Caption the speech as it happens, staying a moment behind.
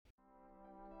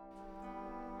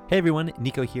Hey everyone,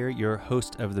 Nico here, your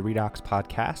host of the Redox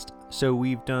podcast. So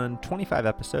we've done 25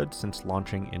 episodes since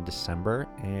launching in December,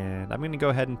 and I'm going to go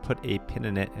ahead and put a pin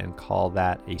in it and call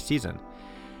that a season.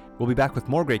 We'll be back with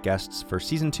more great guests for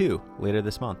season 2 later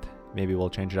this month. Maybe we'll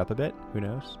change it up a bit, who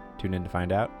knows? Tune in to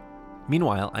find out.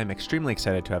 Meanwhile, I'm extremely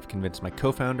excited to have convinced my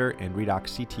co-founder and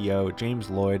Redox CTO, James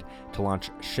Lloyd, to launch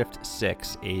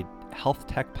Shift+6, a health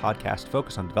tech podcast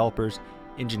focused on developers,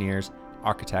 engineers,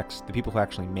 architects, the people who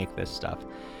actually make this stuff.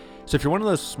 So if you're one of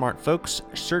those smart folks,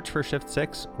 search for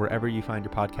Shift+6 wherever you find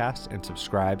your podcasts and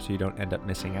subscribe so you don't end up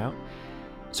missing out.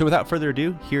 So without further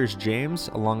ado, here's James,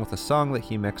 along with a song that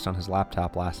he mixed on his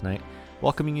laptop last night,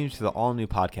 welcoming you to the all-new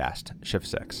podcast,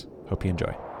 Shift+6. Hope you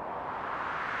enjoy.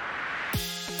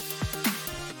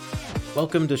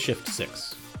 Welcome to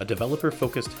Shift+6, a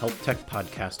developer-focused health tech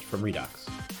podcast from Redox.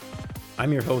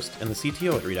 I'm your host and the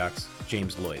CTO at Redox,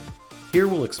 James Lloyd. Here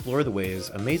we'll explore the ways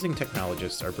amazing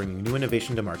technologists are bringing new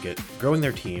innovation to market, growing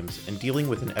their teams, and dealing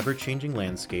with an ever-changing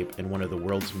landscape in one of the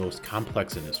world's most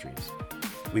complex industries.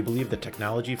 We believe that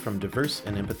technology from diverse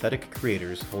and empathetic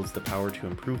creators holds the power to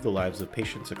improve the lives of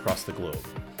patients across the globe.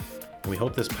 And we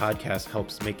hope this podcast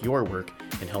helps make your work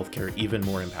in healthcare even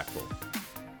more impactful.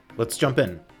 Let's jump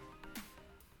in.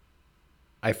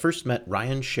 I first met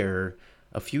Ryan Scherer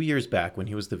a few years back when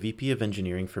he was the VP of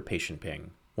Engineering for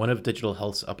PatientPing, one of digital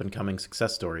health's up-and-coming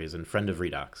success stories and friend of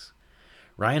Redox.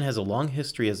 Ryan has a long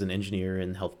history as an engineer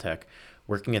in health tech,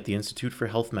 working at the Institute for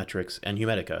Health Metrics and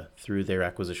Humedica through their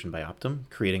acquisition by Optum,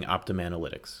 creating Optum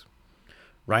Analytics.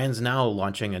 Ryan's now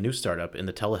launching a new startup in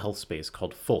the telehealth space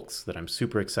called Folx that I'm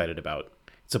super excited about.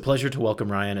 It's a pleasure to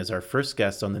welcome Ryan as our first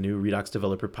guest on the new Redox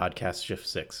developer podcast,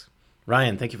 Shift+6.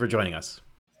 Ryan, thank you for joining us.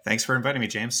 Thanks for inviting me,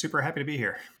 James. Super happy to be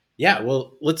here. Yeah,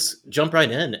 well, let's jump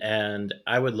right in. And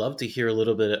I would love to hear a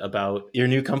little bit about your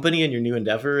new company and your new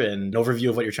endeavor and an overview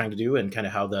of what you're trying to do and kind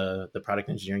of how the product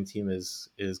engineering team is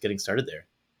getting started there.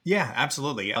 Yeah,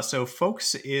 absolutely. So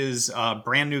Folx is a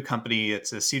brand new company.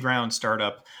 It's a seed round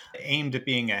startup aimed at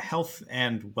being a health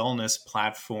and wellness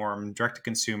platform,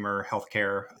 direct-to-consumer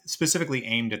healthcare, specifically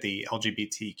aimed at the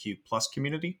LGBTQ plus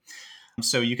community.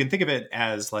 So you can think of it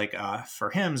as like for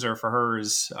Hims or for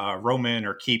Hers, Roman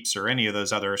or Keeps or any of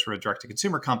those other sort of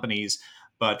direct-to-consumer companies,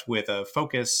 but with a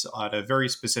focus on a very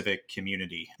specific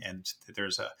community. And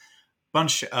there's a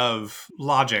bunch of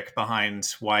logic behind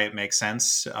why it makes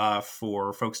sense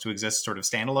for folks to exist sort of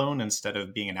standalone instead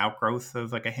of being an outgrowth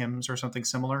of like a Hims or something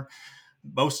similar.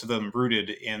 Most of them rooted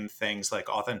in things like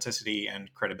authenticity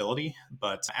and credibility.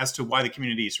 But as to why the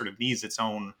community sort of needs its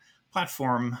own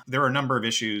platform, there are a number of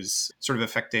issues sort of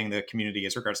affecting the community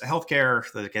as regards to healthcare.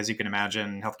 Like, as you can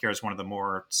imagine, healthcare is one of the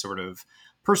more sort of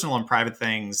personal and private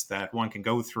things that one can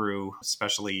go through,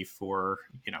 especially for,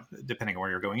 depending on where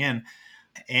you're going in.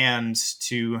 And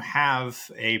to have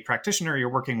a practitioner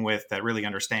you're working with that really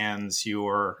understands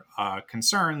your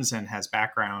concerns and has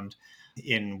background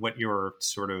in what your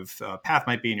sort of path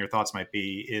might be and your thoughts might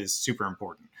be is super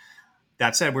important.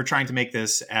 That said, we're trying to make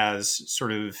this as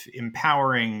sort of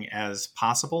empowering as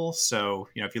possible. So,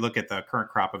 if you look at the current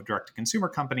crop of direct-to-consumer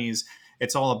companies,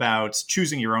 it's all about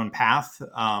choosing your own path.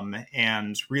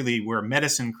 And really where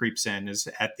medicine creeps in is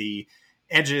at the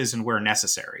edges and where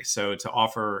necessary. So to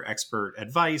offer expert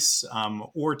advice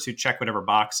or to check whatever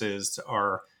boxes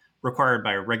are required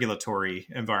by a regulatory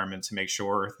environment to make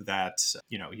sure that,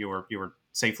 you're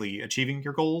safely achieving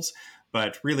your goals.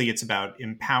 But really, it's about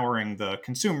empowering the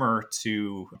consumer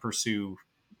to pursue,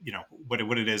 what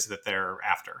it is that they're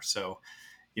after. So,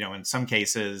 in some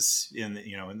cases, in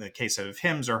the case of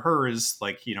Hims or Hers,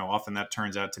 like, often that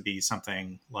turns out to be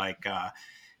something like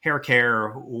hair care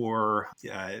or,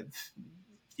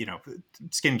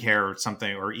 skincare or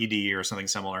something, or ED or something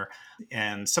similar.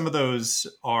 And some of those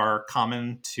are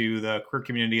common to the queer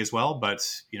community as well. But,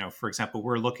 for example,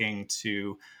 we're looking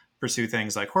to pursue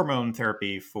things like hormone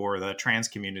therapy for the trans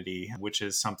community, which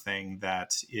is something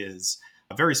that is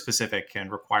very specific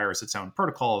and requires its own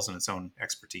protocols and its own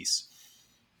expertise.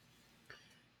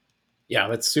 Yeah,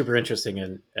 that's super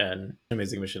interesting and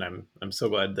amazing mission. I'm so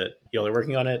glad that y'all are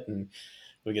working on it and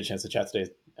we get a chance to chat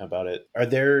today about it. Are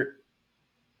there,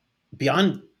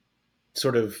 beyond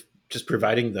sort of just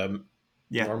providing the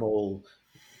normal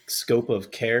scope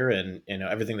of care and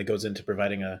everything that goes into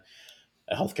providing a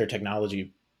healthcare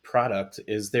technology product,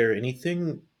 is there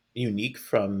anything unique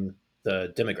from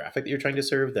the demographic that you're trying to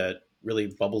serve that really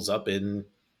bubbles up in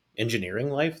engineering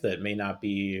life that may not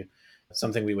be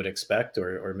something we would expect,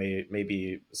 or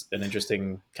maybe an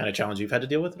interesting kind of challenge you've had to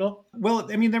deal with at all?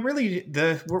 Well, I mean, they're really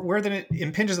where it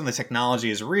impinges on the technology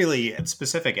is really in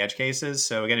specific edge cases.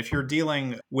 So again, if you're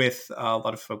dealing with a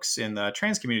lot of folks in the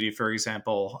trans community, for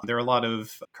example, there are a lot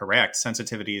of correct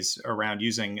sensitivities around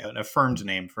using an affirmed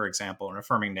name, for example, an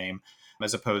affirming name,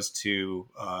 as opposed to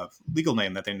a legal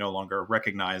name that they no longer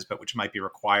recognize, but which might be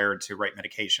required to write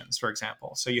medications, for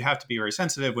example. So you have to be very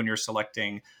sensitive when you're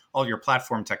selecting all your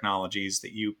platform technologies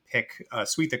that you pick a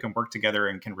suite that can work together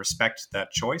and can respect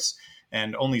that choice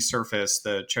and only surface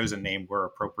the chosen name where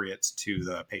appropriate to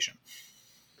the patient.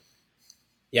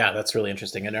 Yeah, that's really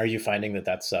interesting. And are you finding that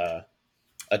that's a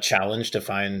challenge to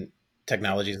find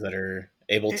technologies that are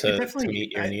able It to definitely,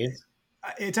 meet your needs?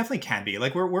 it definitely can be.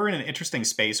 Like we're in an interesting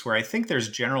space where I think there's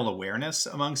general awareness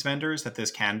amongst vendors that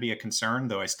this can be a concern,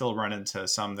 though I still run into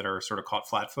some that are sort of caught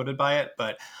flat-footed by it.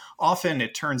 But often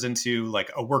it turns into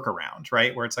like a workaround,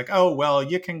 right? Where it's like, oh, well,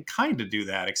 you can kind of do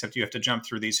that, except you have to jump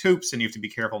through these hoops and you have to be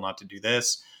careful not to do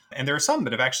this. And there are some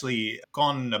that have actually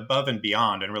gone above and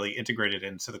beyond and really integrated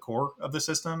into the core of the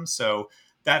system. So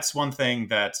that's one thing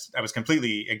that I was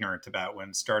completely ignorant about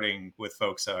when starting with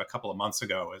Folx a couple of months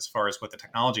ago, as far as what the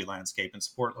technology landscape and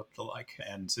support looked like.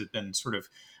 And it's been sort of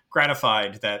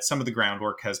gratified that some of the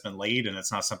groundwork has been laid and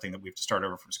it's not something that we have to start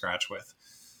over from scratch with.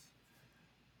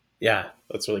 Yeah,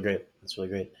 that's really great. That's really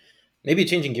great. Maybe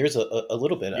changing gears a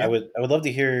little bit. Yeah. I would love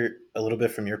to hear a little bit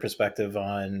from your perspective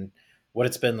on what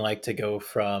it's been like to go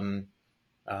from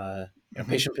Mm-hmm.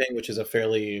 Patient Ping, which is a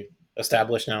fairly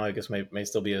established now, I guess may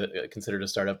still be considered a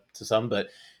startup to some, but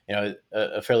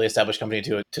a fairly established company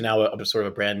to now a sort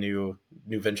of a brand new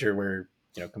venture where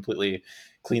completely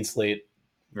clean slate,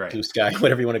 Right. blue sky,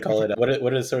 whatever you want to call it.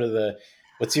 What is sort of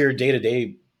what's your day to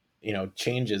day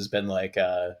changes been like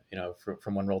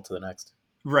from one role to the next?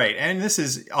 Right. And this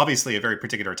is obviously a very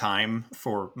particular time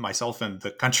for myself and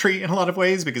the country in a lot of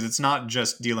ways, because it's not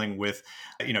just dealing with,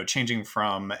 changing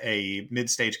from a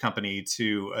mid-stage company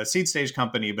to a seed stage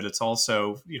company, but it's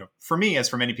also, for me, as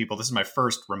for many people, this is my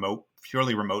first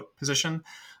purely remote position.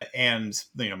 And,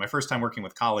 my first time working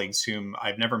with colleagues whom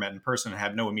I've never met in person and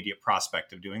have no immediate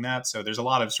prospect of doing that. So there's a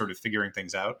lot of sort of figuring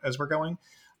things out as we're going.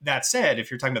 That said,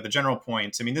 if you're talking about the general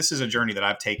points, I mean, this is a journey that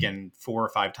I've taken 4 or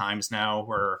 5 times now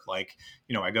where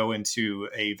I go into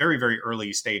a very, very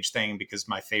early stage thing because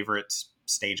my favorite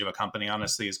stage of a company,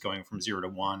 honestly, is going from 0 to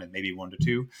 1 and maybe 1 to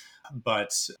 2.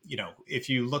 But, if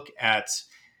you look at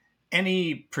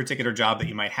any particular job that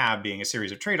you might have being a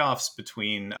series of trade-offs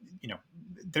between,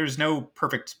 there's no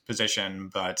perfect position,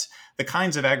 but the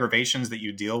kinds of aggravations that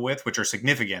you deal with, which are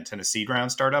significant in a seed round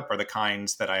startup, are the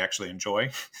kinds that I actually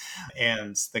enjoy.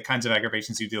 And the kinds of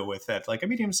aggravations you deal with at like a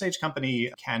medium stage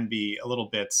company can be a little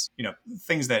bit,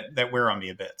 things that wear on me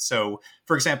a bit. So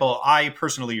for example, I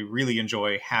personally really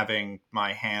enjoy having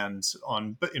my hands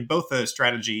in both the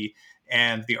strategy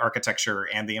and the architecture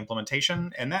and the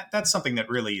implementation. And that's something that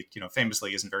really,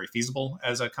 famously isn't very feasible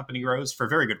as a company grows for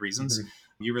very good reasons. Mm-hmm.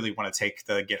 You really want to take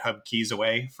the GitHub keys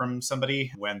away from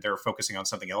somebody when they're focusing on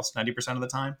something else 90% of the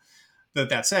time.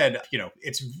 That said,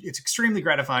 it's extremely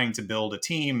gratifying to build a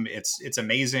team. It's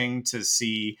amazing to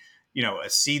see, a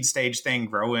seed stage thing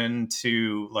grow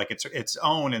into like its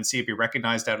own and see it be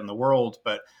recognized out in the world.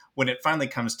 But when it finally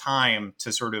comes time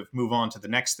to sort of move on to the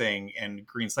next thing and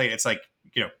green slate, it's like,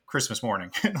 Christmas morning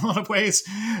in a lot of ways,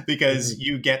 because Mm-hmm.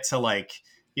 you get to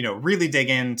really dig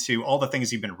into all the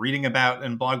things you've been reading about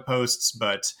in blog posts,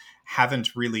 but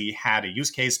haven't really had a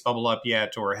use case bubble up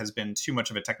yet, or has been too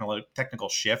much of a technical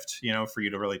shift, for you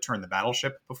to really turn the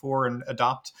battleship before and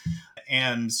adopt.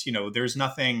 And, there's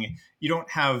nothing, you don't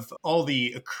have all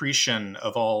the accretion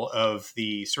of all of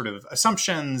the sort of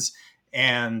assumptions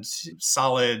and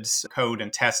solid code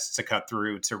and tests to cut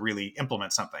through to really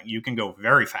implement something. You can go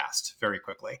very fast, very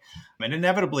quickly. And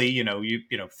inevitably,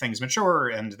 things mature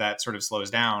and that sort of slows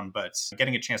down, but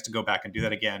getting a chance to go back and do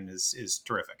that again is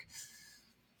terrific.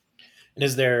 And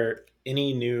is there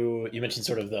any you mentioned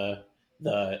sort of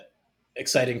the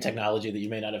exciting technology that you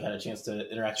may not have had a chance to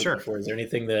interact with Sure. before. Is there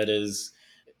anything that is,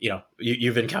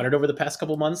 you've encountered over the past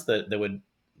couple months that would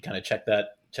kind of check that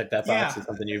box? Yeah. Is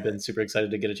something you've been super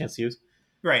excited to get a chance to use?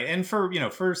 Right. And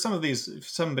for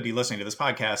somebody listening to this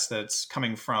podcast that's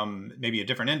coming from maybe a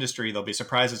different industry, they'll be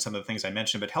surprised at some of the things I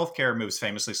mentioned, but healthcare moves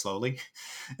famously slowly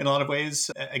in a lot of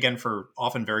ways. Again, for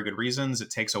often very good reasons.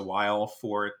 It takes a while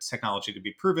for technology to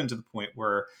be proven to the point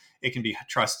where it can be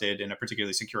trusted in a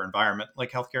particularly secure environment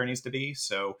like healthcare needs to be.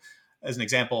 So as an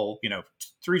example,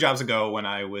 3 jobs ago when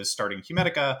I was starting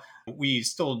Humedica, we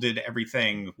still did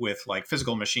everything with like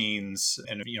physical machines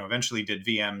and, eventually did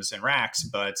VMs and racks,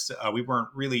 but we weren't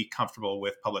really comfortable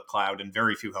with public cloud, and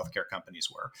very few healthcare companies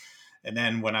were. And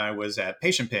then when I was at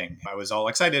Patient Ping, I was all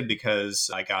excited because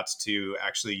I got to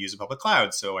actually use a public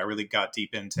cloud. So I really got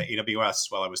deep into AWS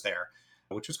while I was there,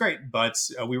 which was great. But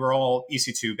we were all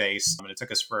EC2 based, and it took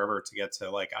us forever to get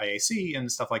to like IAC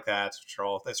and stuff like that, which are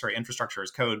all infrastructure as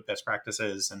code best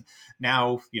practices. And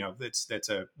now, it's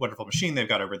a wonderful machine they've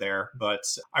got over there. But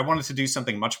I wanted to do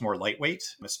something much more lightweight,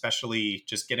 especially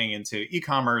just getting into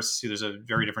e-commerce. There's a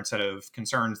very different set of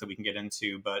concerns that we can get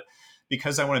into, but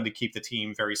because I wanted to keep the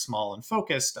team very small and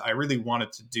focused, I really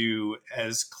wanted to do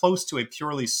as close to a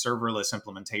purely serverless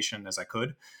implementation as I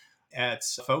could at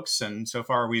Folx. And so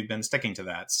far, we've been sticking to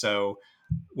that. So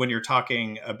when you're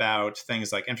talking about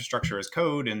things like infrastructure as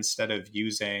code, instead of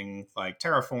using like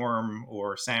Terraform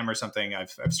or SAM or something,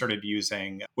 I've started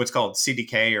using what's called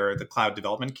CDK, or the Cloud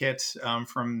Development Kit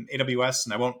from AWS.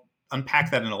 And I won't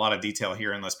unpack that in a lot of detail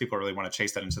here unless people really want to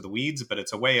chase that into the weeds, but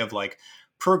it's a way of like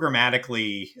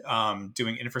programmatically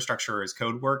doing infrastructure as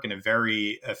code work in a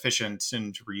very efficient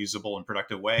and reusable and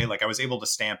productive way. Like I was able to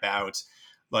stamp out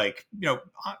like,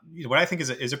 what I think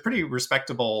is a pretty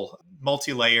respectable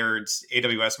multi-layered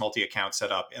AWS multi-account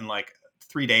setup in like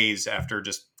 3 days after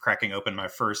just cracking open my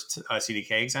first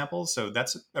CDK example. So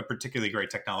that's a particularly great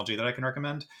technology that I can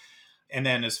recommend. And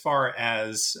then as far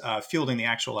as fielding the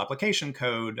actual application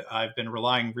code, I've been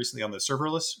relying recently on the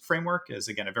serverless framework as,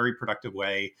 again, a very productive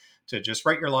way to just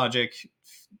write your logic,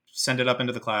 send it up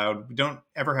into the cloud. We don't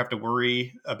ever have to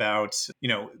worry about,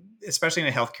 especially in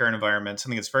a healthcare environment,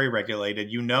 something that's very regulated.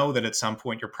 You know that at some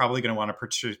point you're probably going to want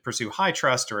to pursue high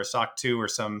trust or a SOC 2 or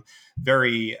some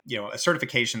very, a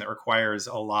certification that requires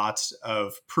a lot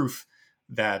of proof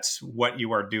that what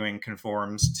you are doing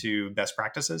conforms to best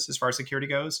practices as far as security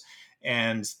goes.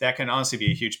 And that can honestly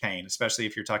be a huge pain, especially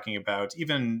if you're talking about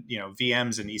even,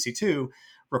 VMs and EC2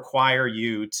 require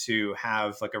you to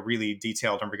have like a really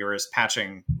detailed and rigorous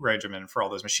patching regimen for all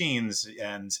those machines,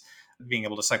 and being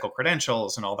able to cycle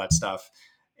credentials and all that stuff.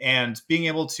 And being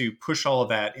able to push all of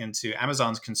that into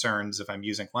Amazon's concerns, if I'm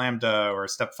using Lambda or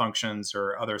step functions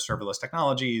or other serverless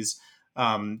technologies,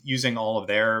 using all of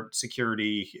their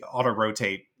security, auto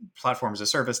rotate platforms as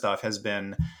a service stuff has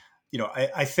been,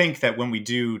 I think that when we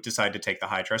do decide to take the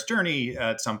high trust journey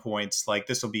at some points, like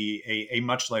this will be a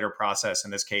much lighter process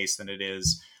in this case than it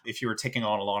is if you were taking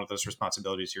on a lot of those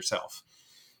responsibilities yourself.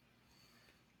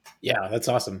 Yeah, that's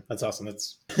awesome. That's awesome.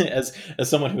 That's as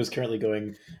someone who is currently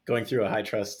going through a high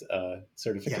trust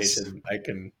certification,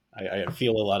 yes. I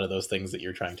feel a lot of those things that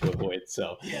you're trying to avoid.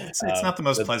 So yeah, it's not the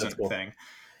most pleasant cool. thing.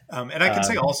 And I can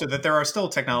say also that there are still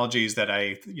technologies that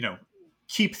I,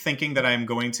 keep thinking that I'm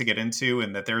going to get into,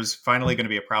 and that there's finally going to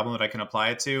be a problem that I can apply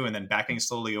it to, and then backing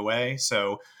slowly away.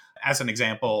 So as an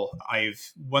example,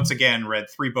 I've once again read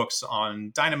 3 books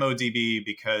on DynamoDB,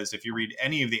 because if you read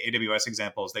any of the AWS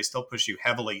examples, they still push you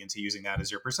heavily into using that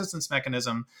as your persistence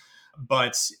mechanism.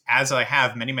 But as I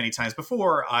have many, many times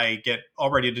before, I get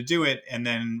all ready to do it and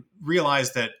then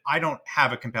realize that I don't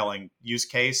have a compelling use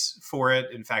case for it.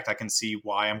 In fact, I can see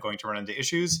why I'm going to run into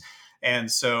issues.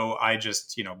 And so I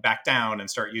just, back down and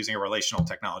start using a relational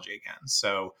technology again.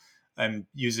 So I'm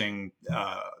using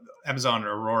Amazon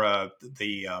Aurora,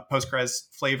 the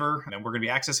Postgres flavor, and we're going to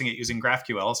be accessing it using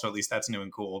GraphQL. So at least that's new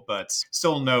and cool, but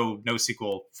still no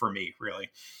SQL for me, really.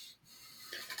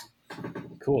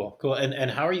 Cool.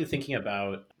 And how are you thinking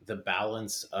about the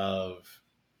balance of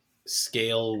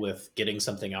scale with getting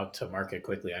something out to market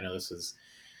quickly? I know this is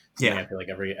something I feel like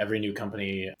every new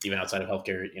company, even outside of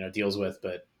healthcare, deals with,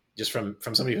 but just from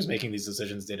somebody who's making these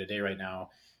decisions day to day right now,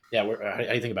 how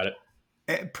do you think about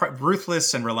it?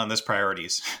 Ruthless and relentless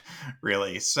priorities,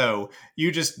 really. So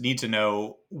you just need to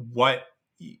know what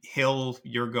hill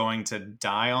you're going to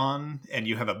die on, and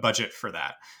you have a budget for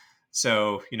that.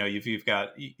 So, you've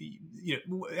got,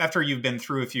 after you've been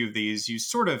through a few of these, you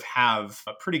sort of have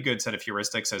a pretty good set of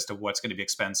heuristics as to what's going to be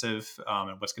expensive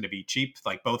and what's going to be cheap,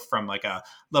 like both from like a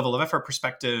level of effort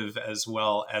perspective as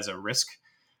well as a risk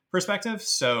perspective.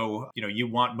 So, you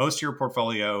want most of your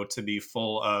portfolio to be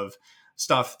full of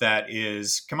stuff that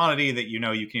is commodity that you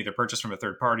can either purchase from a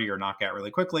third party or knock out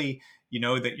really quickly.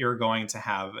 That you're going to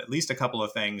have at least a couple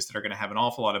of things that are going to have an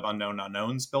awful lot of unknown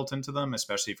unknowns built into them,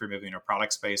 especially if you're moving in a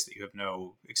product space that you have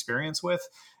no experience with.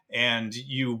 And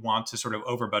you want to sort of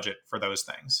over budget for those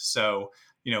things. So,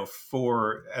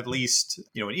 for at least,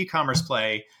 an e-commerce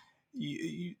play,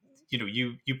 you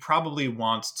probably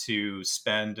want to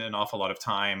spend an awful lot of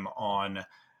time on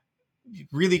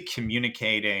really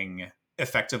communicating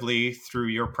effectively through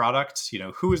your product.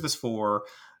 Who is this for?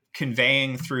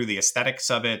 Conveying through the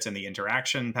aesthetics of it and the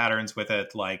interaction patterns with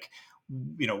it, like,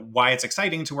 why it's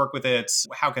exciting to work with it.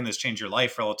 How can this change your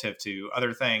life relative to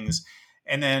other things?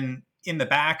 And then in the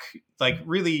back, like,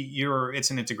 really,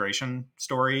 it's an integration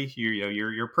story.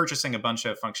 You're purchasing a bunch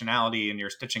of functionality and you're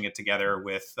stitching it together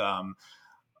with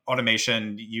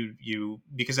automation. You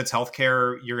because it's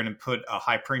healthcare, you're going to put a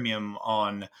high premium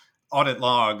on audit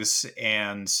logs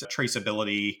and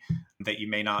traceability that you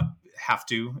may not have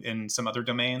to in some other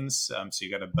domains. So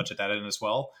you got to budget that in as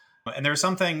well. And there are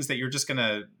some things that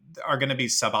are going to be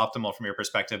suboptimal from your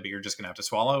perspective, but you're just going to have to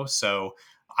swallow. So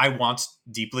I want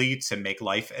deeply to make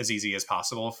life as easy as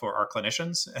possible for our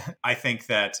clinicians. I think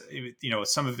that,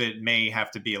 some of it may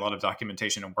have to be a lot of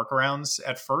documentation and workarounds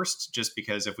at first, just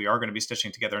because if we are going to be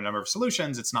stitching together a number of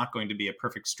solutions, it's not going to be a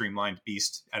perfect streamlined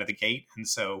beast out of the gate. And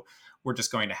so we're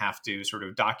just going to have to sort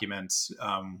of document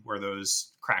where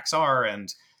those cracks are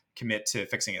and commit to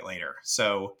fixing it later.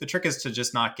 So the trick is to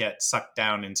just not get sucked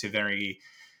down into very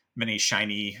many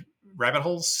shiny rabbit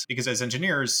holes, because as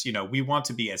engineers, we want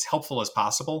to be as helpful as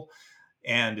possible.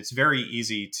 And it's very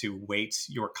easy to weight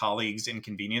your colleagues'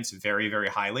 inconvenience very, very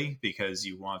highly because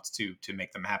you want to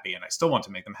make them happy. And I still want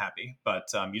to make them happy. But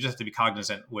you just have to be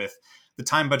cognizant with the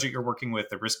time budget you're working with,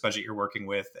 the risk budget you're working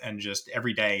with, and just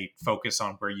every day focus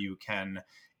on where you can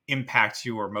impact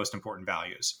your most important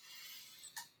values.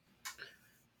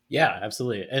 Yeah,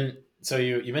 absolutely. And so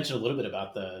you mentioned a little bit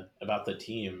about the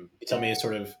team. You tell me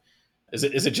sort of, is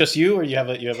it just you, or you have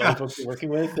other folks you're working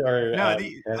with, or no?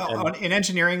 In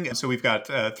engineering, so we've got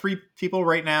 3 people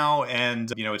right now,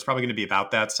 and it's probably going to be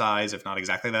about that size, if not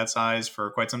exactly that size,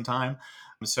 for quite some time.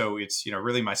 So it's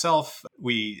really myself.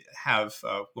 We have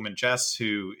a woman, Jess,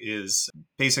 who is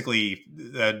basically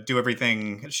do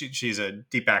everything. She's a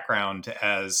deep background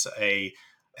as a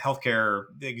healthcare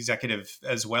executive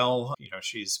as well.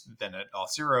 She's been at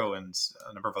Auth0 and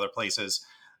a number of other places,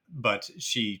 but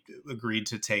she agreed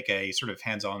to take a sort of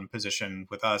hands-on position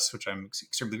with us, which I'm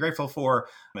extremely grateful for.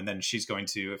 And then she's going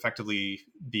to effectively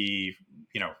be,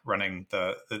 running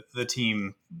the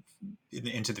team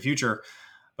into the future.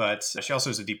 But she also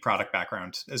has a deep product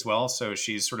background as well. So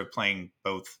she's sort of playing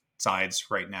both sides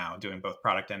right now, doing both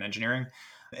product and engineering.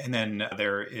 And then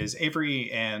there is Avery,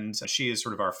 and she is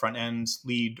sort of our front end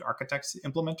lead architect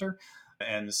implementer.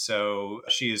 And so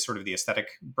she is sort of the aesthetic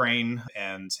brain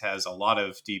and has a lot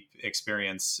of deep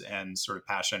experience and sort of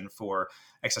passion for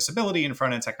accessibility and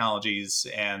front end technologies.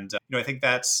 And I think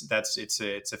it's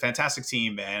a fantastic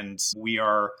team, and we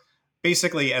are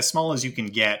basically as small as you can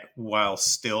get while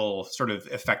still sort of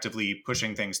effectively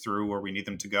pushing things through where we need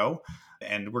them to go.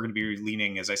 And we're going to be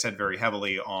leaning, as I said, very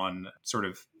heavily on sort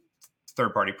of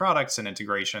third-party products and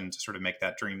integration to sort of make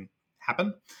that dream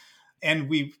happen. And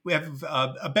we have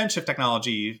a bench of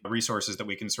technology resources that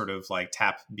we can sort of like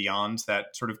tap beyond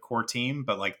that sort of core team,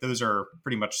 but like those are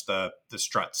pretty much the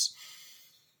struts.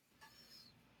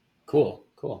 Cool.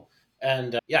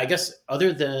 And I guess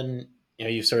other than,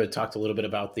 you've sort of talked a little bit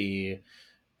about the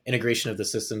integration of the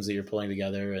systems that you're pulling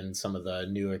together and some of the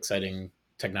new exciting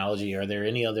technology. Are there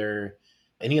any other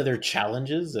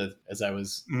challenges, as I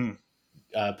was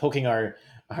poking our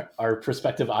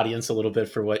prospective audience a little bit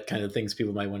for what kind of things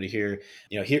people might want to hear?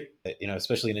 Here,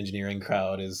 especially an engineering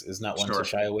crowd is not one to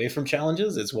shy away from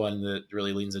challenges. It's one that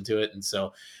really leans into it. And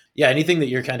so, anything that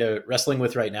you're kind of wrestling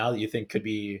with right now that you think could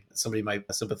be somebody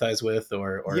might sympathize with,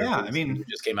 or you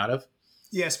just came out of?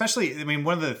 Yeah, especially,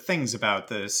 one of the things about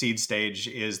the seed stage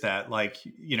is that, like,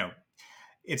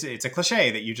 it's a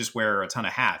cliche that you just wear a ton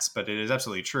of hats, but it is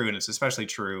absolutely true. And it's especially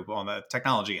true on the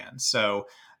technology end. So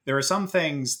there are some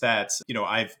things that,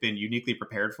 I've been uniquely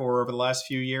prepared for over the last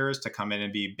few years to come in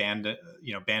and be banned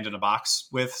in a box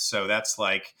with. So that's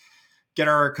like, get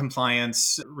our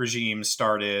compliance regime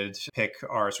started, pick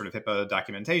our sort of HIPAA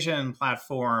documentation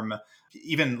platform,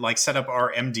 even like set up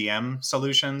our MDM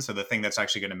solution. So the thing that's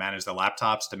actually going to manage the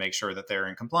laptops to make sure that they're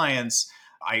in compliance.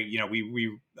 I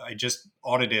just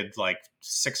audited like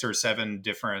 6 or 7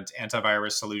 different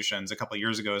antivirus solutions a couple of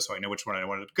years ago. So I know which one I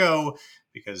wanted to go,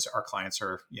 because our clients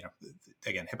are,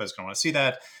 again, HIPAA's going to want to see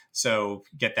that. So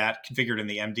get that configured in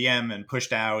the MDM and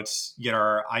pushed out, get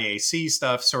our IAC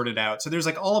stuff sorted out. So there's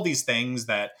like all of these things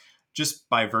that just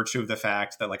by virtue of the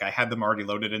fact that like I had them already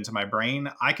loaded into my brain,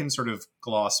 I can sort of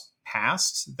gloss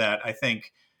past that. I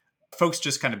think folks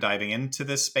just kind of diving into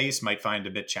this space might find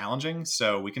a bit challenging.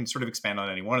 So we can sort of expand on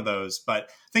any one of those. But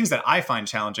things that I find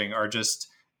challenging are just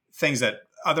things that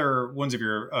other ones of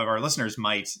our listeners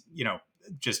might,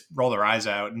 just roll their eyes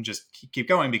out and just keep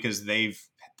going because they've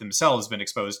themselves been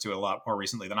exposed to a lot more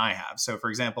recently than I have. So for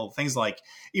example, things like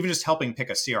even just helping pick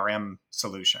a CRM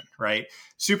solution, right?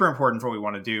 Super important for what we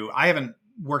want to do. I haven't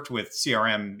worked with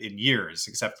CRM in years,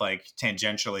 except like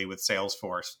tangentially with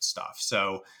Salesforce stuff.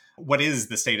 So what is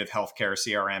the state of healthcare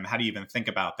CRM? How do you even think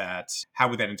about that? How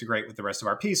would that integrate with the rest of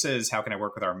our pieces? How can I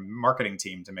work with our marketing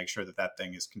team to make sure that that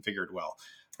thing is configured well?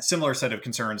 A similar set of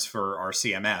concerns for our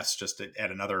CMS, just to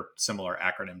add another similar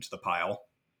acronym to the pile.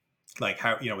 Like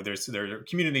how, there are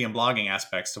community and blogging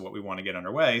aspects to what we want to get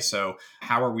underway. So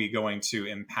how are we going to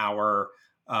empower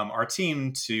our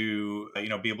team to,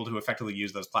 be able to effectively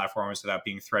use those platforms without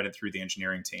being threaded through the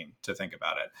engineering team to think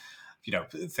about it?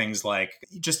 Things like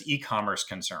just e-commerce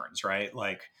concerns, right?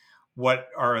 Like what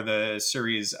are the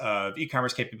series of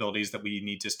e-commerce capabilities that we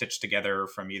need to stitch together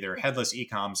from either headless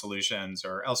e-com solutions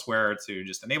or elsewhere to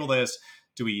just enable this?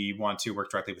 Do we want to work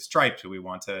directly with Stripe? Do we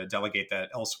want to delegate that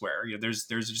elsewhere? There's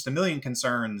just a million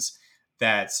concerns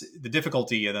that the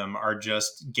difficulty of them are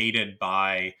just gated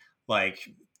by like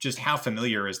just how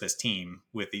familiar is this team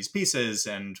with these pieces,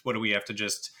 and what do we have to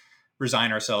just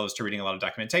resign ourselves to reading a lot of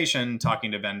documentation,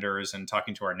 talking to vendors, and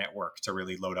talking to our network to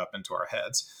really load up into our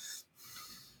heads.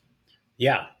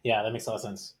 Yeah, that makes a lot of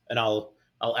sense. And I'll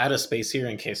add a space here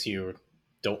in case you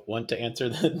don't want to answer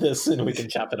this, and we can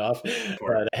chop it off.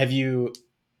 But have you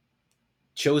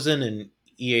chosen an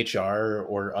EHR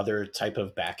or other type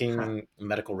of backing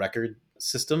medical record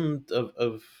system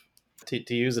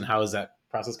to use, and how is that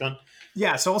process gone?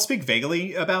 Yeah, so I'll speak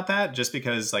vaguely about that just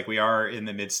because like we are in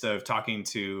the midst of talking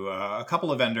to a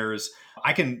couple of vendors.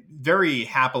 I can very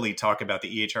happily talk about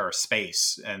the EHR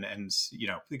space and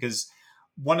because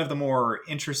one of the more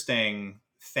interesting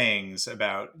things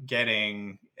about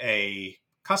getting a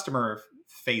customer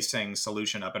facing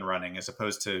solution up and running as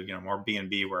opposed to, more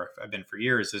B&B where I've been for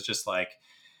years is just like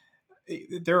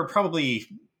there are probably,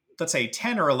 let's say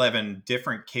 10 or 11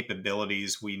 different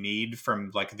capabilities we need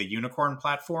from like the unicorn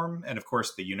platform. And of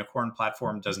course the unicorn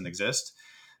platform doesn't exist.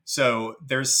 So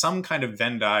there's some kind of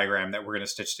Venn diagram that we're going to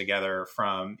stitch together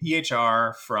from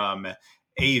EHR, from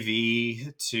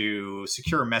AV to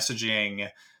secure messaging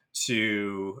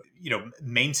to,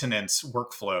 maintenance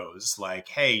workflows like,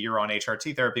 hey, you're on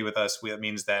HRT therapy with us. That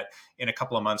means that in a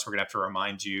couple of months, we're going to have to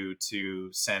remind you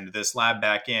to send this lab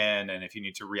back in. And if you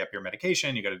need to re-up your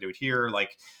medication, you got to do it here.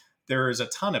 Like there's a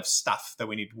ton of stuff that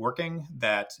we need working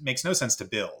that makes no sense to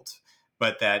build,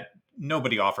 but that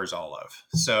nobody offers all of.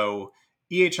 So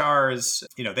EHRs,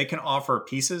 they can offer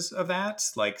pieces of that.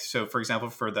 Like, so for example,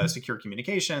 for the secure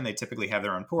communication, they typically have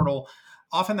their own portal.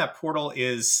 Often that portal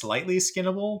is slightly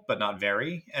skinnable, but not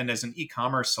very. And as an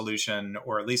e-commerce solution,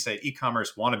 or at least an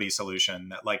e-commerce wannabe solution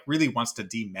that like really wants to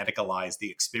demedicalize the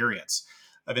experience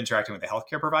of interacting with a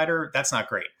healthcare provider, that's not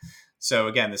great. So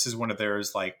again, this is one of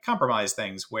those like compromise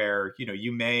things where,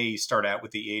 you may start out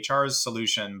with the EHR's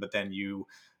solution, but then you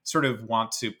sort of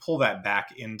want to pull that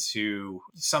back into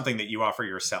something that you offer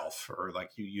yourself, or like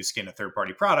you skin a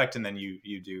third-party product and then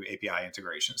you do API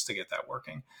integrations to get that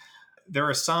working. There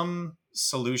are some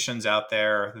solutions out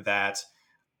there that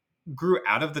grew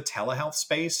out of the telehealth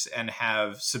space and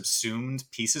have subsumed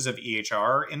pieces of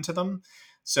EHR into them.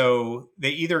 So they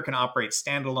either can operate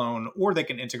standalone or they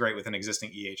can integrate with an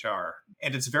existing EHR.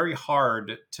 And it's very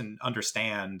hard to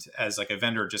understand as like a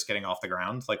vendor just getting off the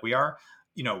ground like we are,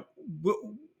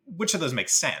 which of those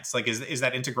makes sense? Like, is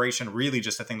that integration really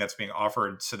just a thing that's being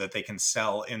offered so that they can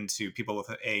sell into people with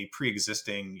a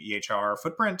pre-existing EHR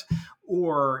footprint?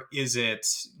 Or is it,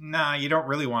 nah, you don't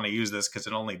really want to use this because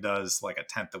it only does like a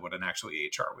tenth of what an actual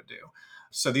EHR would do?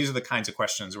 So these are the kinds of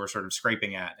questions we're sort of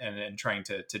scraping at and trying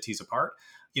to tease apart.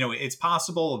 It's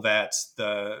possible that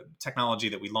the technology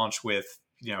that we launch with,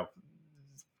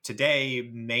 today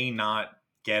may not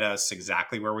get us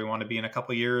exactly where we want to be in a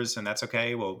couple of years, and that's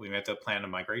okay. Well, we may have to plan a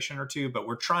migration or two, but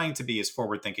we're trying to be as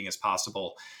forward thinking as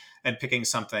possible and picking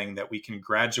something that we can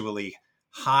gradually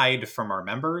hide from our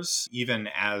members, even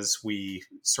as we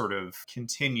sort of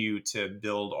continue to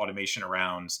build automation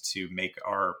around to make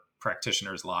our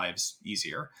practitioners' lives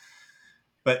easier.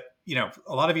 But,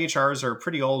 a lot of EHRs are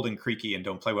pretty old and creaky and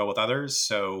don't play well with others.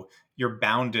 So you're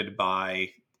bounded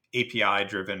by API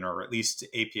driven or at least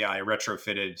API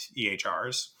retrofitted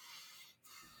EHRs.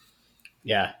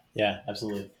 Yeah,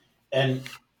 absolutely. And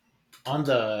on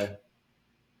the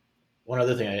one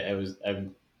other thing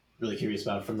I'm really curious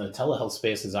about from the telehealth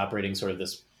space is operating sort of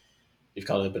this, you've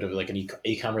called it a bit of like an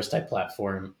e-commerce type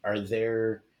platform. Are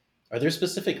there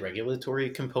specific regulatory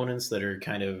components that are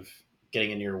kind of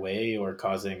getting in your way or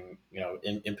causing,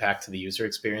 impact to the user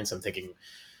experience? I'm thinking,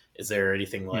 is there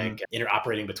anything like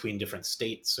interoperating between different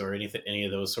states or any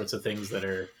of those sorts of things that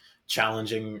are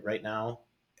challenging right now?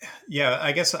 Yeah,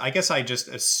 I guess I just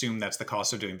assume that's the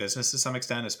cost of doing business to some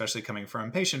extent, especially coming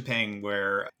from patient paying,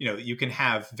 where you can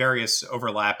have various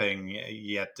overlapping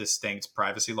yet distinct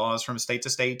privacy laws from state to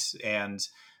state, and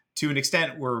to an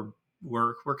extent, we're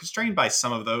constrained by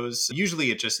some of those.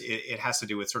 Usually, it has to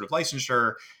do with sort of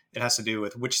licensure. It has to do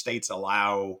with which states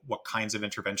allow what kinds of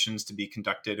interventions to be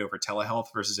conducted over telehealth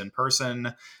versus in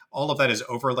person. All of that is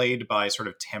overlaid by sort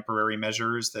of temporary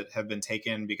measures that have been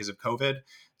taken because of COVID.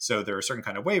 So there are certain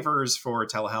kind of waivers for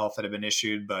telehealth that have been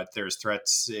issued, but there's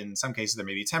threats in some cases that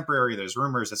may be temporary. There's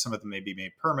rumors that some of them may be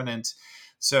made permanent.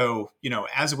 So,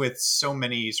 as with so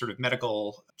many sort of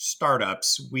medical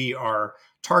startups, we are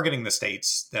targeting the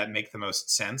states that make the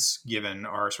most sense given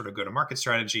our sort of go-to-market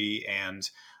strategy and,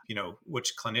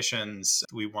 which clinicians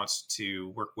we want to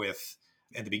work with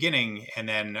at the beginning, and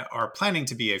then are planning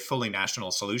to be a fully national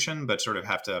solution, but sort of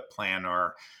have to plan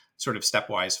our sort of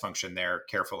stepwise function there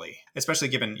carefully, especially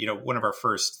given, one of our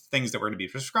first things that we're going to be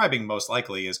prescribing most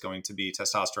likely is going to be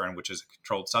testosterone, which is a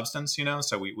controlled substance,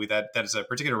 so we that is a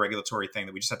particular regulatory thing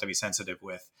that we just have to be sensitive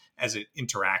with as it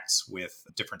interacts with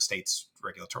different states'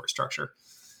 regulatory structure.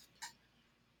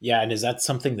 Yeah, and is that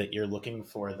something that you're looking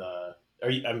for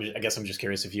I guess I'm just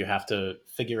curious if you have to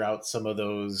figure out some of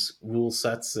those rule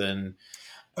sets and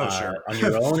Oh, sure. on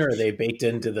your own, or are they baked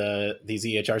into these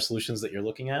EHR solutions that you're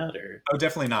looking at? Or Oh,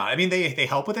 definitely not. I mean, they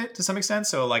help with it to some extent.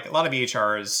 So, like a lot of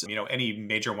EHRs, any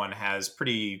major one has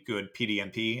pretty good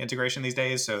PDMP integration these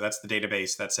days. So that's the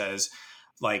database that says,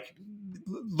 like,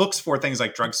 looks for things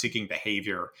like drug-seeking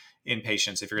behavior in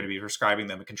patients if you're going to be prescribing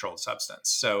them a controlled substance.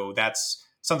 So that's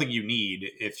something you need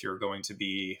if you're going to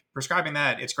be prescribing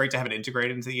that. It's great to have it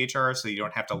integrated into the EHR so you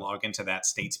don't have to log into that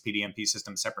state's PDMP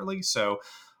system separately. So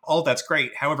all that's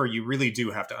great. However, you really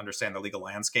do have to understand the legal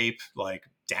landscape, like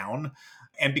down.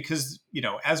 And because,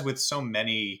 as with so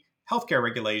many healthcare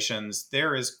regulations,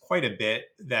 there is quite a bit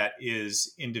that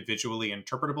is individually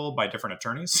interpretable by different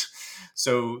attorneys.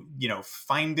 So,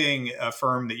 finding a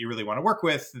firm that you really want to work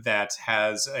with that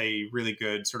has a really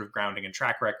good sort of grounding and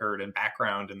track record and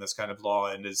background in this kind of law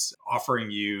and is offering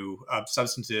you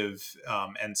substantive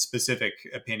and specific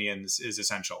opinions is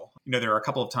essential. There are a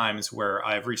couple of times where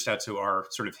I've reached out to our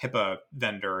sort of HIPAA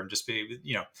vendor and just be,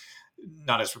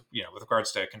 not as with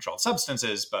regards to controlled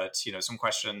substances, but some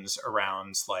questions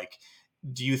around like,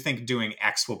 do you think doing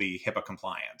X will be HIPAA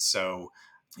compliant? So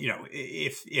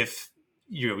if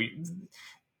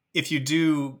you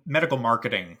do medical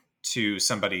marketing to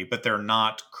somebody but they're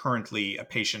not currently a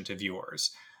patient of yours,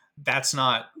 that's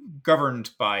not governed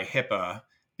by HIPAA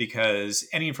because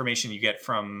any information you get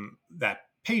from that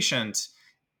patient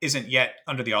isn't yet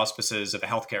under the auspices of a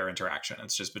healthcare interaction.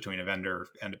 It's just between a vendor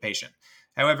and a patient.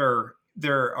 However,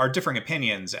 there are differing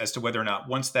opinions as to whether or not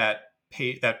once that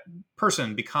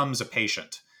person becomes a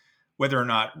patient, whether or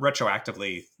not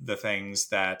retroactively the things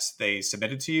that they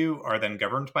submitted to you are then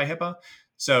governed by HIPAA.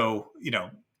 So,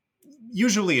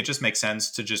 usually it just makes sense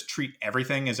to just treat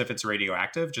everything as if it's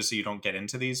radioactive, just so you don't get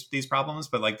into these problems.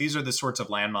 But like these are the sorts of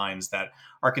landmines that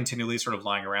are continually sort of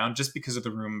lying around just because of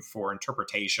the room for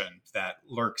interpretation that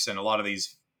lurks in a lot of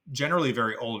these generally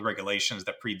very old regulations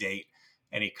that predate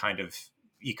any kind of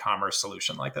e-commerce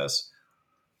solution like this.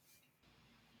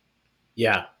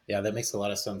 yeah, that makes a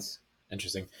lot of sense.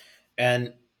 Interesting.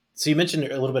 And so you mentioned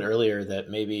a little bit earlier that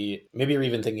maybe you're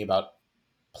even thinking about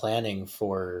planning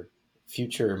for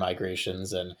future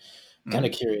migrations, and kind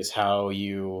of curious how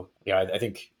I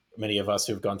think many of us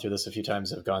who've gone through this a few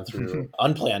times have gone through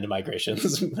unplanned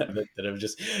migrations that have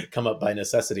just come up by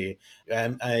necessity.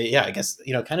 And I guess,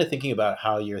 kind of thinking about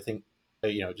how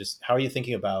just how are you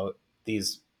thinking about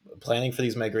these planning for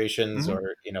these migrations,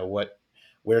 or,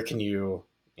 where can you,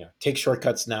 take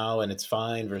shortcuts now and it's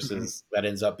fine versus that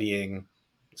ends up being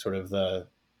sort of the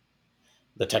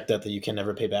tech debt that you can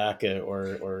never pay back,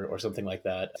 or something like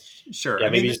that. Sure. Yeah, I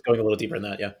maybe mean, just going a little deeper in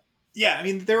that. Yeah. Yeah, I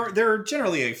mean, there are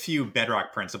generally a few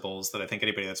bedrock principles that I think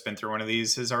anybody that's been through one of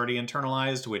these has already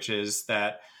internalized, which is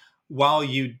that while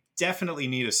you definitely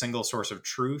need a single source of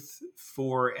truth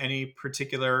for any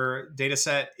particular data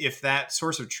set, if that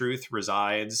source of truth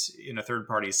resides in a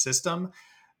third-party system,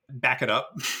 back it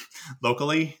up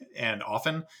locally and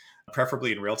often,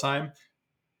 preferably in real time,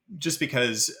 just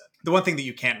because the one thing that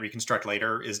you can't reconstruct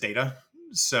later is data.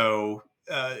 So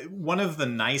one of the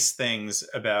nice things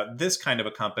about this kind of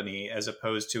a company, as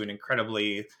opposed to an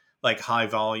incredibly like high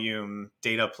volume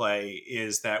data play,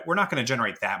 is that we're not going to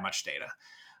generate that much data,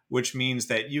 which means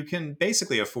that you can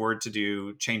basically afford to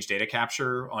do change data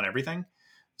capture on everything.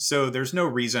 So there's no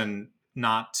reason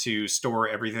not to store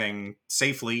everything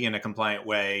safely in a compliant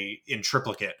way in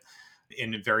triplicate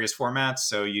in various formats.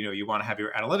 So, you want to have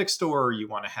your analytics store, you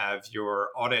want to have your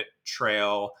audit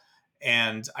trail,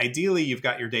 and ideally, you've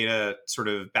got your data sort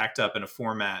of backed up in a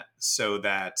format so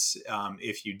that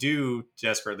if you do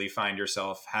desperately find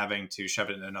yourself having to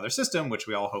shove it in another system, which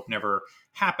we all hope never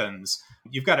happens,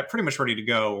 you've got it pretty much ready to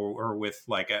go, or with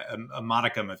like a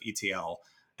modicum of ETL,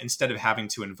 instead of having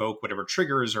to invoke whatever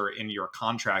triggers are in your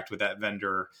contract with that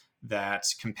vendor that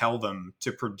compel them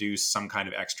to produce some kind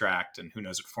of extract, and who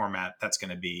knows what format that's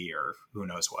going to be, or who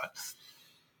knows what.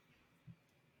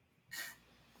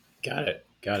 Got it.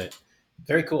 Got it.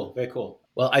 Very cool. Very cool.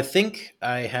 Well, I think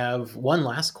I have one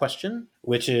last question,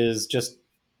 which is just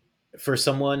for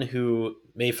someone who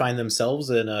may find themselves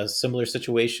in a similar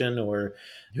situation, or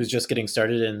who's just getting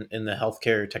started in the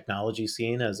healthcare technology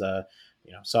scene as a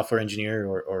software engineer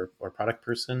or product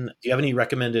person. Do you have any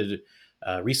recommended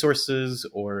resources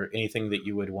or anything that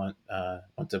you would want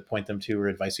to point them to, or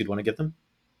advice you'd want to give them?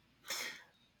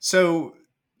 So,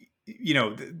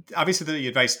 obviously the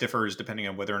advice differs depending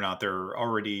on whether or not they're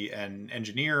already an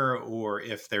engineer or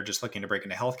if they're just looking to break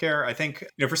into healthcare. I think,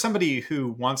 for somebody who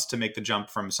wants to make the jump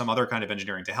from some other kind of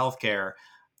engineering to healthcare,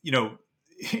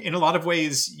 in a lot of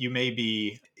ways,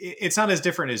 it's not as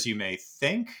different as you may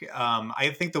think.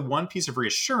 I think the one piece of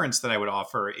reassurance that I would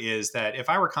offer is that if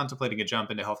I were contemplating a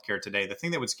jump into healthcare today, the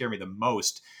thing that would scare me the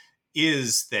most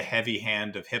is the heavy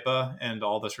hand of HIPAA and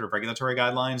all the sort of regulatory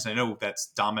guidelines. I know that's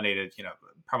dominated,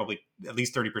 probably at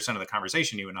least 30% of the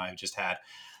conversation you and I have just had.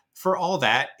 For all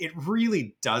that, it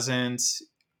really doesn't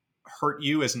hurt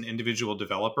you as an individual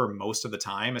developer most of the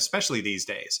time, especially these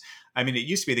days. I mean, it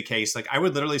used to be the case, like I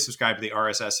would literally subscribe to the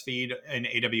RSS feed in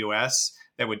AWS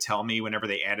that would tell me whenever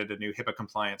they added a new HIPAA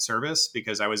compliant service,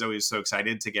 because I was always so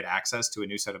excited to get access to a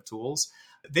new set of tools.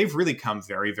 They've really come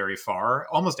very, very far.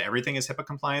 Almost everything is HIPAA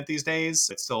compliant these days.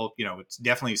 It's still, it's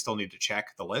definitely still need to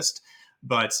check the list,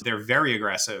 but they're very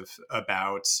aggressive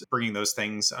about bringing those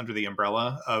things under the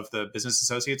umbrella of the business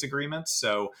associates agreement.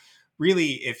 So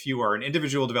really, if you are an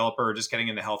individual developer just getting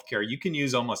into healthcare, you can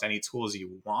use almost any tools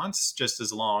you want, just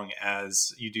as long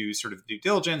as you do sort of due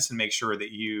diligence and make sure that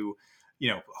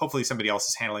hopefully somebody else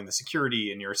is handling the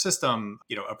security in your system,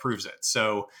 approves it.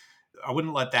 So I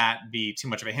wouldn't let that be too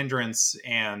much of a hindrance.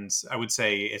 And I would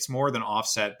say it's more than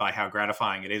offset by how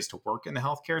gratifying it is to work in the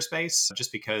healthcare space,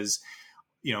 just because,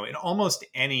 in almost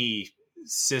any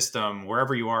system,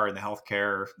 wherever you are in the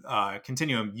healthcare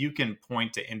continuum, you can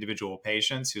point to individual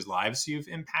patients whose lives you've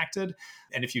impacted.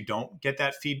 And if you don't get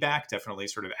that feedback, definitely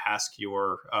sort of ask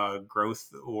your growth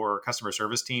or customer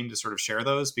service team to sort of share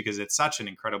those, because it's such an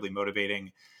incredibly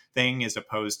motivating thing, as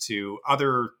opposed to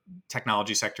other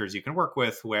technology sectors you can work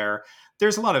with, where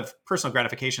there's a lot of personal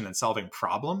gratification in solving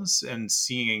problems and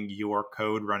seeing your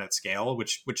code run at scale,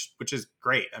 which is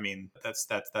great. I mean, that's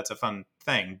a fun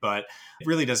thing, but it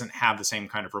really doesn't have the same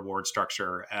kind of reward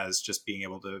structure as just being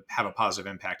able to have a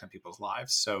positive impact on people's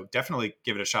lives. So definitely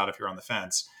give it a shot if you're on the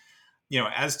fence.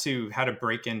 As to how to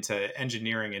break into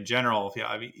engineering in general,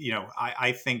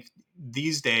 I think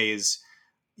these days,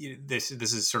 this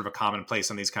is sort of a commonplace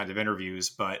on these kinds of interviews,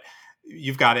 but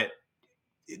you've got it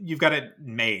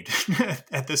made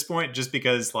at this point, just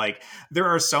because like there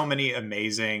are so many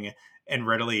amazing and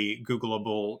readily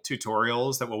Googleable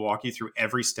tutorials that will walk you through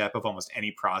every step of almost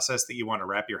any process that you want to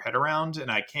wrap your head around.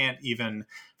 And I can't even,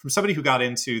 from somebody who got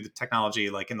into the technology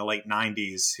like in the late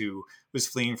 90s, who was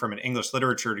fleeing from an English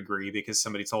literature degree because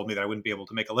somebody told me that I wouldn't be able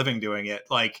to make a living doing it,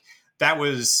 like that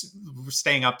was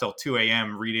staying up till 2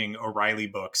 a.m. reading O'Reilly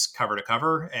books cover to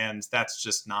cover. And that's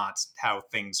just not how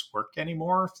things work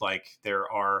anymore. Like there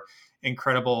are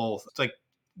incredible, like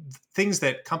things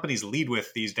that companies lead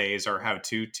with these days are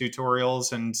how-to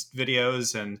tutorials and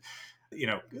videos, and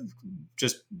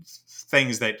just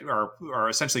things that are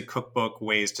essentially cookbook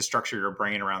ways to structure your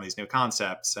brain around these new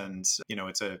concepts. And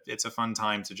it's a fun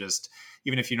time to just,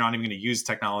 even if you're not even going to use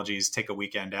technologies, take a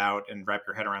weekend out and wrap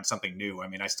your head around something new. I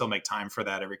mean, I still make time for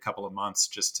that every couple of months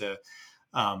just to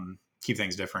keep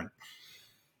things different.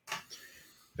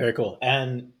 Very cool.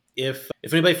 And if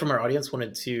anybody from our audience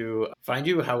wanted to find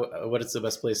you, what is the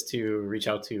best place to reach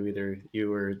out to, either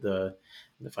you or the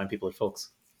fine people at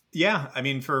Folx? Yeah, I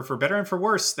mean, for better and for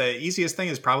worse, the easiest thing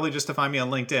is probably just to find me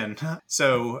on LinkedIn.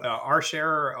 So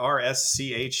Rscharer,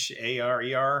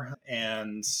 Rscharer,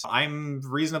 and I'm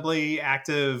reasonably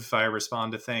active. I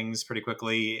respond to things pretty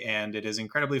quickly, and it is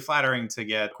incredibly flattering to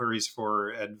get queries for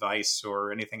advice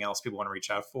or anything else people want to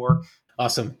reach out for.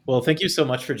 Awesome. Well, thank you so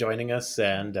much for joining us,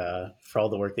 and for all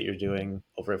the work that you're doing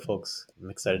over at Folx. I'm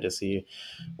excited to see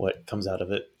what comes out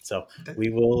of it. So we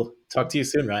will talk to you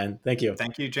soon, Ryan. Thank you.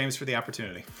 Thank you, James, for the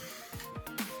opportunity.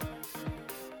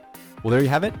 Well, there you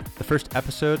have it. The first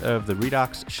episode of the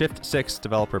Redox Shift+6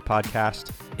 developer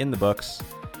podcast in the books.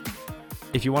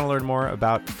 If you want to learn more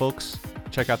about Folx,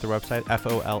 check out their website,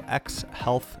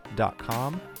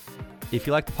 folxhealth.com. If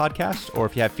you like the podcast or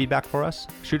if you have feedback for us,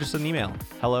 shoot us an email,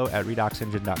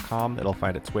 hello@redoxengine.com. It'll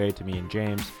find its way to me and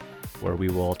James, where we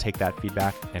will take that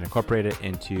feedback and incorporate it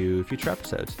into future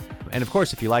episodes. And of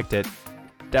course, if you liked it,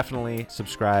 definitely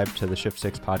subscribe to the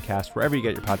Shift+6 podcast. Wherever you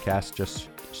get your podcasts, just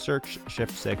search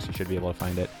Shift+6. You should be able to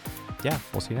find it. Yeah,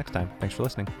 we'll see you next time. Thanks for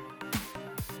listening.